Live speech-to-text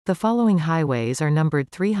The following highways are numbered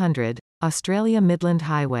 300: Australia Midland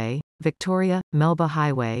Highway, Victoria, Melba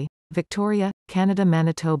Highway, Victoria, Canada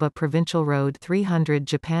Manitoba Provincial Road 300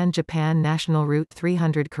 Japan National Route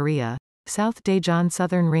 300 Korea, South Daejeon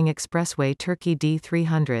Southern Ring Expressway Turkey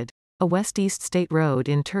D300, a west-east state road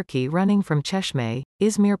in Turkey running from Çeşme,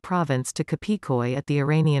 Izmir Province to Kapikoy at the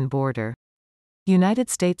Iranian border. United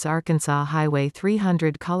States Arkansas Highway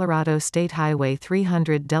 300 Colorado State Highway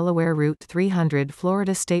 300 Delaware Route 300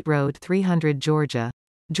 Florida State Road 300 Georgia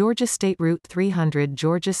State Route 300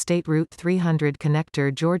 Georgia State Route 300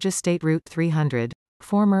 Connector Georgia State Route 300,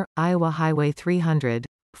 former, Iowa Highway 300,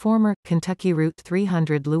 former, Kentucky Route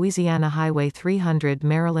 300 Louisiana Highway 300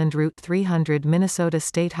 Maryland Route 300 Minnesota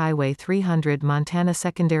State Highway 300 Montana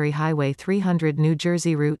Secondary Highway 300 New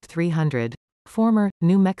Jersey Route 300, former,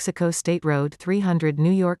 New Mexico State Road 300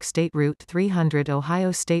 New York State Route 300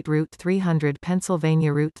 Ohio State Route 300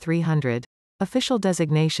 Pennsylvania Route 300, official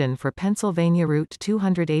designation for Pennsylvania Route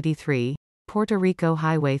 283, Puerto Rico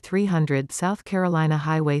Highway 300 South Carolina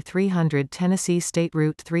Highway 300 Tennessee State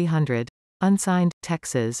Route 300, unsigned,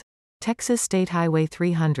 Texas State Highway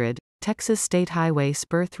 300, Texas State Highway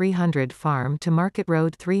Spur 300 Farm to Market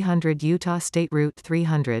Road 300 Utah State Route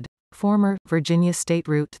 300, former, Virginia State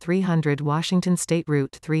Route 300 Washington State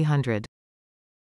Route 300.